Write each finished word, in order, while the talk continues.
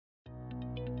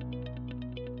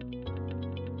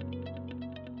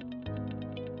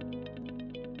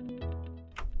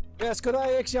Yes, good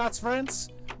day X-Yachts friends.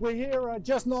 We're here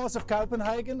just north of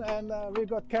Copenhagen, and we've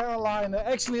got Caroline,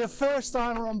 actually a first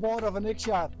timer on board of an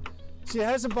X-Yacht. She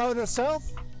has a boat herself,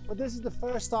 but this is the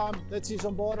first time that she's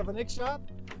on board of an X-Yacht,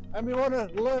 and we want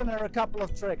to learn her a couple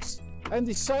of tricks. And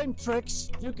the same tricks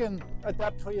you can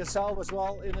adapt for yourself as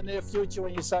well in the near future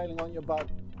when you're sailing on your boat.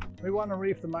 We want to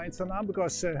reef the mainsail now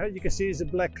because you can see there's a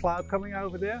black cloud coming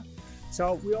over there.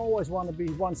 So we always want to be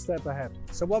one step ahead.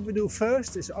 So what we do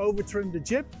first is over trim the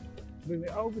jib. When we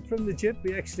over trim the jib,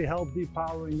 we actually help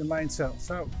depowering the mainsail.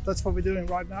 So that's what we're doing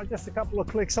right now, just a couple of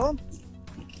clicks on.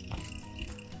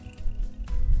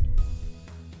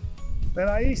 Then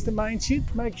I ease the main sheet,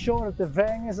 make sure that the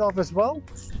vang is off as well.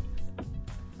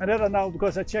 And that I know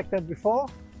because I checked that before.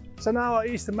 So now I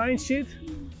ease the main sheet,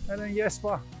 and then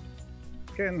Jesper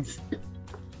can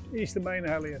ease the main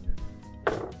halyard.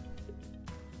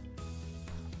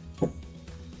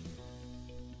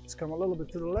 Let's come a little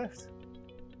bit to the left.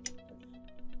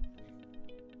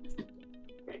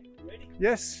 Okay, ready?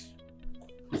 Yes.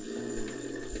 We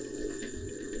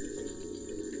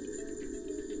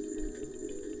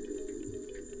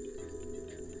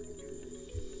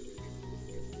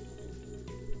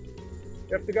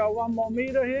have to go 1 more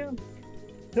meter here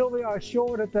till we are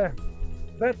sure that the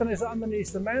batten is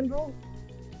underneath the mandrel.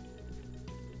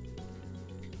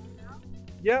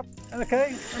 Yep, and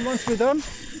okay, and once we're done,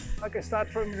 I can start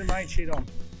trimming the main sheet on.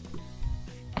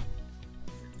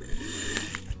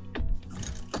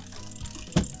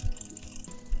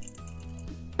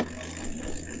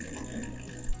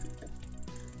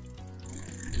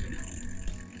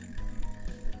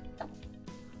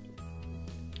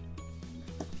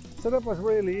 So that was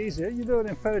really easy. You do it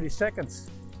in 30 seconds.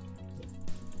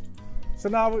 So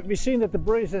now we've seen that the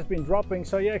breeze has been dropping,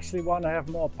 so you actually want to have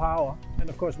more power. And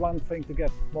of course, one thing to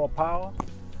get more power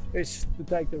is to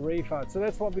take the reef out. So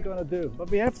that's what we're going to do.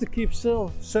 But we have to keep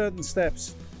still certain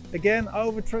steps. Again,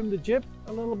 over trim the jib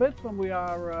a little bit when we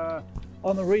are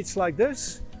on a reach like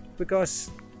this,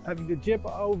 because having the jib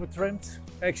over trimmed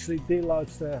actually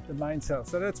deloads the mainsail.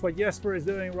 So that's what Jesper is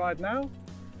doing right now.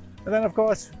 And then of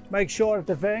course, make sure that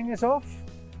the vang is off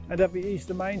and that we ease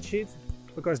the main sheet,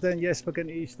 because then Jesper can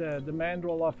ease the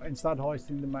mandrel off and start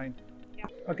hoisting the main. Yeah.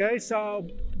 Okay, so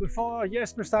before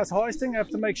Jesper starts hoisting, I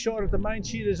have to make sure that the main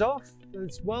sheet is off, that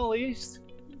it's well eased.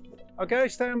 Okay,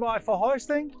 stand by for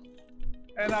hoisting,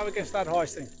 and now we can start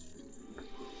hoisting.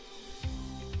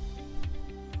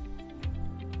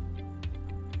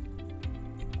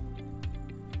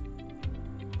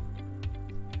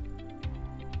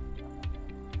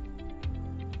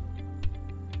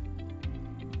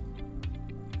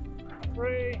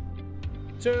 Three,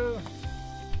 2,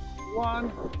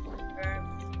 1,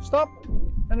 and stop.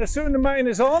 And as soon as the main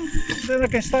is on, then I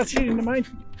can start sheeting the main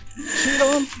sheet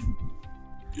on.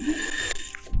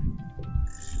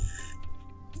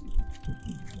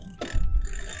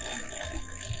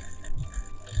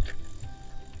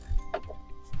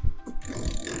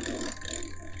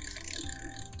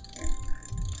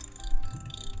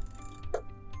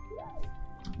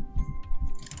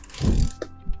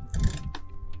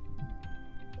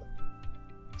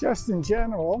 Just in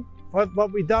general,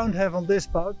 what we don't have on this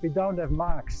boat, we don't have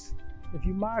marks. If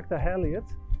you mark the halyard,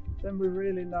 then we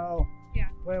really know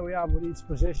where we are with each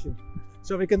position.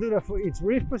 So we can do that for each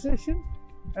reef position,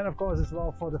 and of course as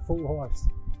well for the full hoist.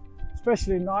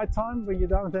 Especially night time when you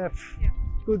don't have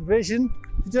good vision,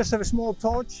 you just have a small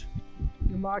torch,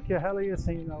 you mark your halyards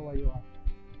and you know where you are.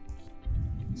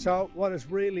 So what is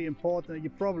really important,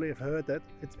 you probably have heard that,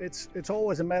 it's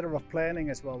always a matter of planning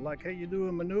as well. Like, hey, you do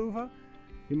a maneuver,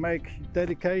 you make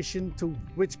dedication to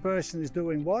which person is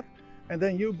doing what, and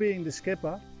then you being the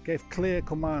skipper gave clear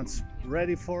commands.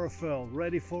 Ready for a furl,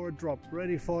 ready for a drop,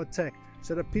 ready for a tack,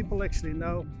 so that people actually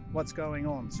know what's going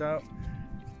on. So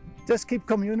just keep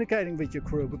communicating with your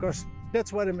crew, because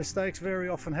that's where the mistakes very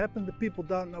often happen. The people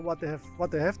don't know what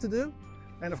they have to do.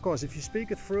 And of course, if you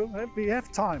speak it through, we have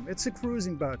time. It's a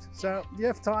cruising boat, so you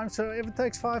have time. So if it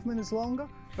takes 5 minutes longer,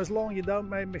 as long as you don't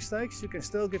make mistakes, you can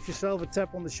still give yourself a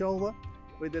tap on the shoulder.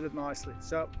 We did it nicely.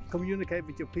 So communicate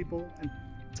with your people and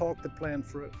talk the plan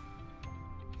through.